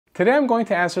Today I'm going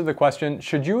to answer the question,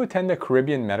 should you attend a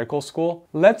Caribbean medical school?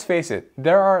 Let's face it,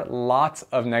 there are lots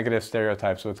of negative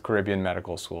stereotypes with Caribbean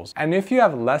medical schools. And if you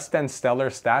have less than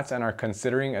stellar stats and are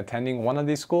considering attending one of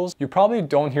these schools, you probably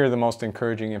don't hear the most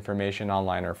encouraging information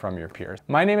online or from your peers.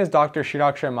 My name is Dr.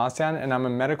 Chirag Shemmassian, and I'm a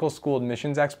medical school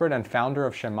admissions expert and founder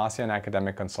of Shemmassian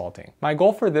Academic Consulting. My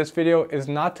goal for this video is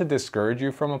not to discourage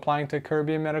you from applying to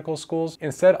Caribbean medical schools.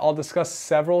 Instead, I'll discuss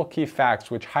several key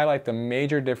facts which highlight the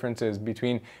major differences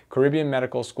between Caribbean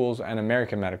medical schools and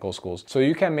American medical schools, so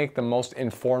you can make the most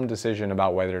informed decision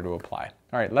about whether to apply.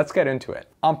 All right, let's get into it.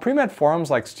 On Premed forums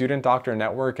like Student Doctor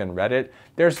Network and Reddit,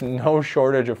 there's no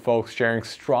shortage of folks sharing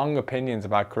strong opinions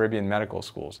about Caribbean medical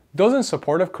schools. Those in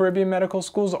support of Caribbean medical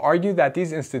schools argue that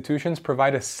these institutions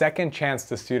provide a second chance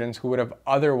to students who would have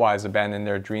otherwise abandoned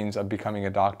their dreams of becoming a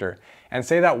doctor, and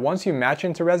say that once you match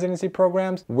into residency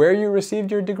programs, where you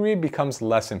received your degree becomes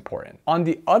less important. On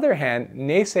the other hand,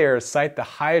 naysayers cite the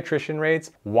high attrition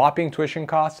rates, whopping tuition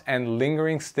costs, and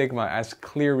lingering stigma as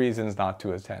clear reasons not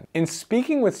to attend. In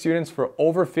speaking with students for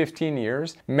over 15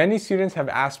 years, many students have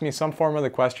asked me some form of the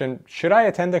question, should I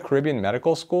attend a Caribbean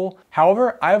medical school?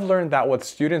 However, I've learned that what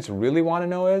students really want to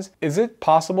know is it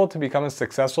possible to become a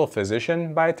successful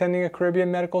physician by attending a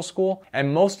Caribbean medical school?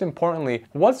 And most importantly,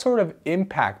 what sort of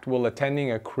impact will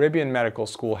attending a Caribbean medical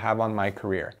school have on my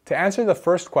career? To answer the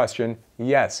first question,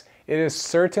 yes, it is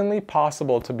certainly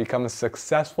possible to become a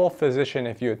successful physician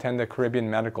if you attend a Caribbean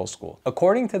medical school.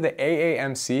 According to the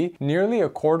AAMC, nearly a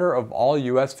quarter of all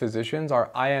US physicians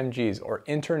are IMGs, or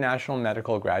international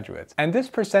medical graduates, and this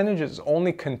percentage is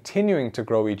only continuing to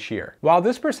grow each year. While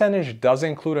this percentage does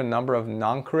include a number of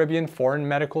non-Caribbean foreign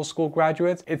medical school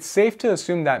graduates, it's safe to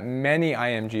assume that many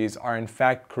IMGs are in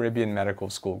fact Caribbean medical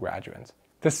school graduates.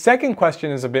 The second question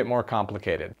is a bit more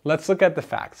complicated. Let's look at the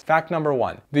facts. Fact number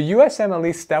one, the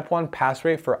USMLE Step 1 pass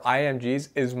rate for IMGs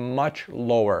is much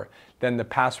lower than the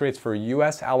pass rates for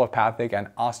US allopathic and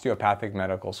osteopathic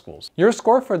medical schools. Your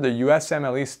score for the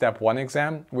USMLE Step 1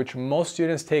 exam, which most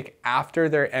students take after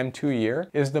their M2 year,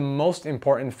 is the most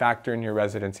important factor in your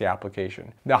residency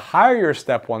application. The higher your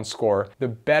Step 1 score, the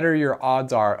better your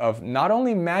odds are of not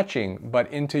only matching,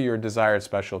 but into your desired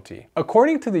specialty.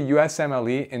 According to the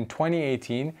USMLE in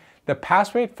 2018, the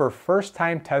pass rate for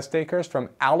first-time test takers from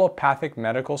allopathic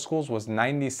medical schools was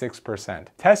 96%.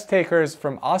 Test takers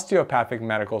from osteopathic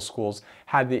medical schools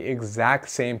had the exact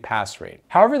same pass rate.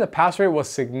 However, the pass rate was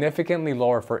significantly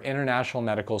lower for international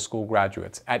medical school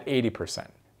graduates at 80%.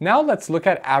 Now let's look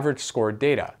at average score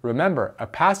data. Remember, a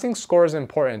passing score is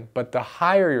important, but the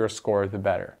higher your score, the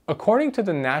better. According to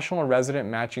the National Resident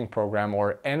Matching Program,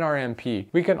 or NRMP,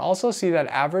 we can also see that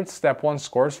average Step 1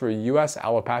 scores for US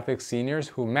allopathic seniors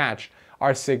who matched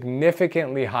are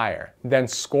significantly higher than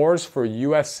scores for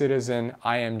US citizen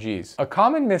IMGs. A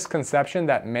common misconception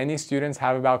that many students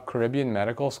have about Caribbean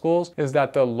medical schools is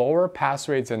that the lower pass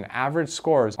rates and average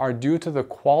scores are due to the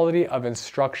quality of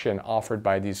instruction offered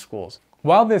by these schools.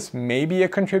 While this may be a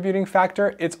contributing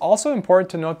factor, it's also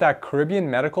important to note that Caribbean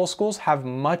medical schools have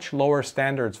much lower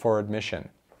standards for admission.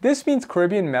 This means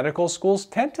Caribbean medical schools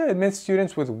tend to admit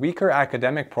students with weaker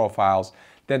academic profiles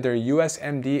than their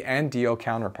USMD and DO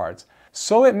counterparts.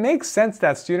 So it makes sense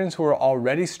that students who are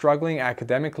already struggling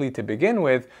academically to begin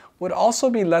with would also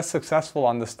be less successful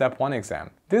on the Step 1 exam.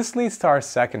 This leads to our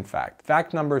second fact.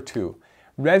 Fact number two.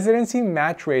 Residency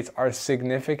match rates are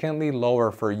significantly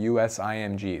lower for US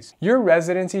IMGs. Your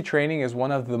residency training is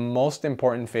one of the most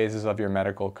important phases of your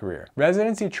medical career.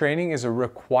 Residency training is a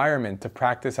requirement to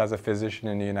practice as a physician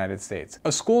in the United States.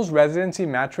 A school's residency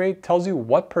match rate tells you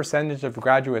what percentage of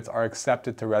graduates are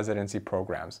accepted to residency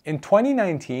programs. In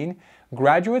 2019,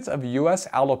 graduates of US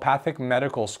allopathic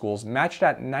medical schools matched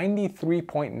at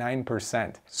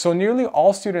 93.9%. So nearly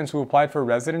all students who applied for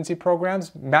residency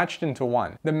programs matched into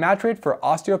one. The match rate for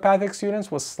osteopathic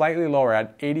students was slightly lower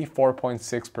at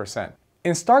 84.6%.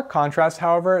 In stark contrast,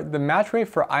 however, the match rate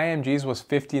for IMGs was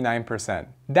 59%.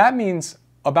 That means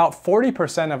about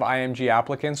 40% of IMG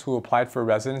applicants who applied for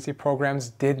residency programs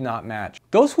did not match.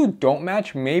 Those who don't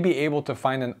match may be able to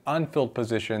find an unfilled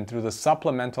position through the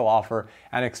supplemental offer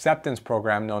and acceptance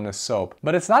program known as SOAP,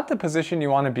 but it's not the position you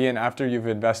want to be in after you've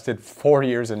invested 4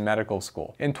 years in medical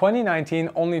school. In 2019,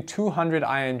 only 200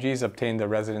 IMGs obtained the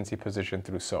residency position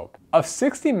through SOAP. Of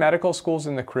 60 medical schools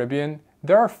in the Caribbean,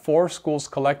 there are 4 schools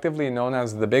collectively known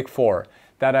as the Big Four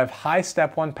that have high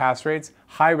Step 1 pass rates,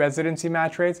 high residency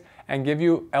match rates, and give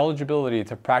you eligibility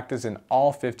to practice in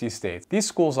all 50 states. These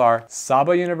schools are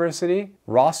Saba University,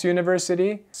 Ross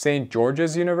University, St.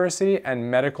 George's University,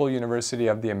 and Medical University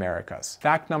of the Americas.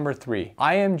 Fact number 3,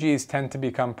 IMGs tend to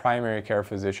become primary care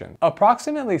physicians.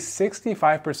 Approximately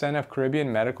 65% of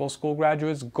Caribbean medical school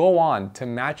graduates go on to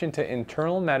match into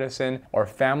internal medicine or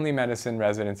family medicine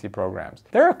residency programs.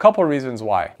 There are a couple reasons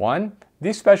why. 1,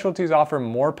 these specialties offer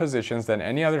more positions than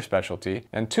any other specialty,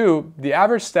 and 2, the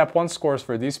average Step 1 scores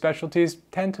for these specialties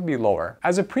tend to be lower.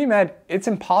 As a pre-med, it's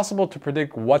impossible to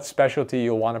predict what specialty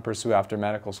you'll want to pursue after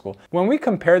medical school. When we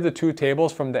compare the two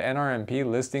tables from the NRMP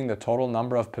listing the total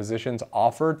number of positions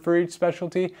offered for each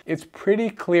specialty, it's pretty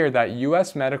clear that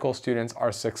US medical students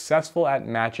are successful at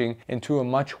matching into a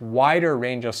much wider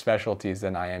range of specialties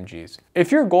than IMGs.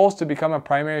 If your goal is to become a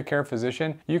primary care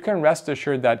physician, you can rest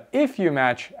assured that if you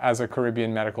match as a Caribbean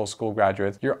medical school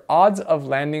graduate, your odds of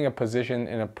landing a position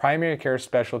in a primary care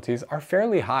specialties are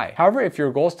fairly high. However, if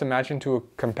your goal is to match into a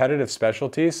competitive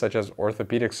specialties such as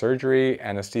orthopedic surgery,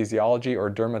 anesthesiology,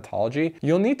 or dermatology,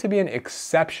 you'll need to be an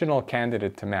exceptional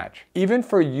candidate to match. Even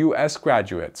for US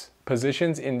graduates,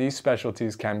 positions in these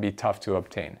specialties can be tough to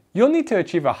obtain. You'll need to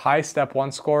achieve a high Step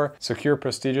 1 score, secure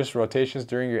prestigious rotations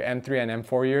during your M3 and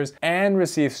M4 years, and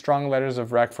receive strong letters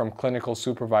of rec from clinical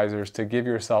supervisors to give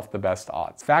yourself the best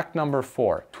odds. Fact number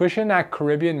 4, tuition at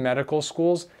Caribbean medical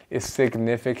schools is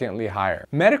significantly higher.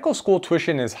 Medical school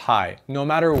tuition is high, no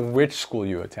matter which school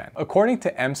you attend. According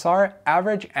to MSAR,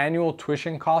 average annual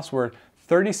tuition costs were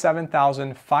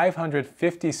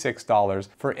 $37,556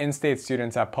 for in-state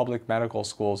students at public medical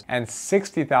schools and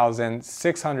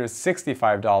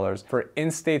 $60,665 for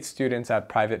in-state students at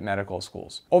private medical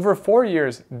schools. Over 4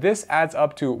 years, this adds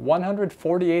up to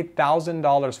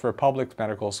 $148,000 for public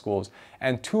medical schools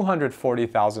and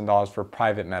 $240,000 for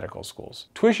private medical schools.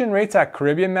 Tuition rates at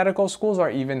Caribbean medical schools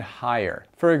are even higher.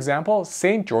 For example,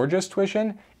 St. George's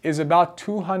tuition is about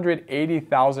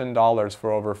 $280,000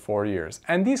 for over 4 years.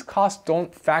 And these costs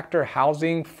don't factor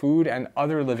housing, food, and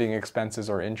other living expenses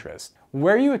or interest.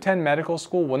 Where you attend medical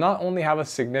school will not only have a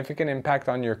significant impact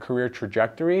on your career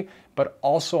trajectory, but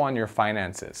also on your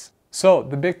finances. So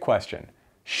the big question,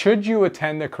 should you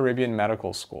attend a Caribbean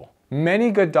medical school?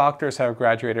 Many good doctors have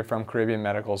graduated from Caribbean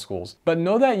medical schools, but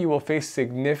know that you will face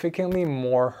significantly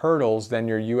more hurdles than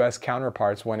your US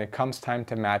counterparts when it comes time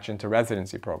to match into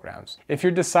residency programs. If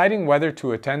you're deciding whether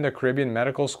to attend a Caribbean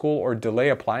medical school or delay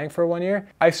applying for 1 year,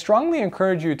 I strongly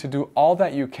encourage you to do all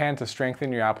that you can to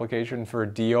strengthen your application for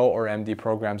DO or MD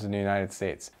programs in the United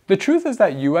States. The truth is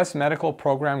that US medical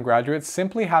program graduates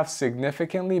simply have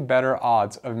significantly better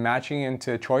odds of matching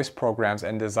into choice programs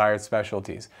and desired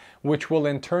specialties, which will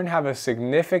in turn have a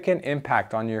significant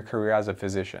impact on your career as a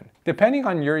physician. Depending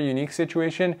on your unique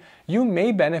situation, you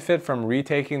may benefit from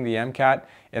retaking the MCAT,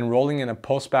 enrolling in a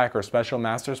post-bac or special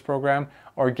master's program,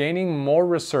 or gaining more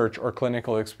research or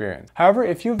clinical experience. However,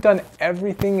 if you've done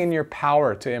everything in your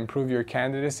power to improve your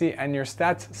candidacy and your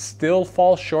stats still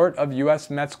fall short of US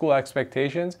med school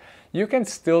expectations, you can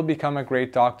still become a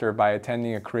great doctor by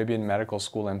attending a Caribbean medical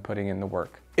school and putting in the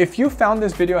work. If you found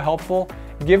this video helpful,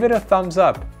 give it a thumbs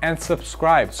up and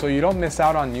subscribe so you don't miss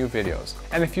out on new videos.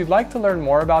 And if you'd like to learn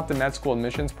more about the med school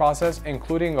admissions process,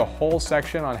 including a whole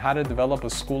section on how to develop a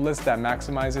school list that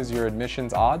maximizes your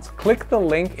admissions odds, click the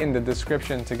link in the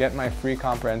description to get my free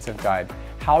comprehensive guide,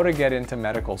 How to Get Into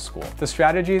Medical School. The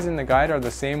strategies in the guide are the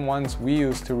same ones we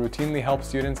use to routinely help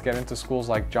students get into schools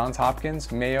like Johns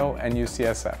Hopkins, Mayo, and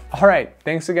UCSF. All right,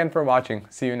 thanks again for watching.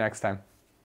 See you next time.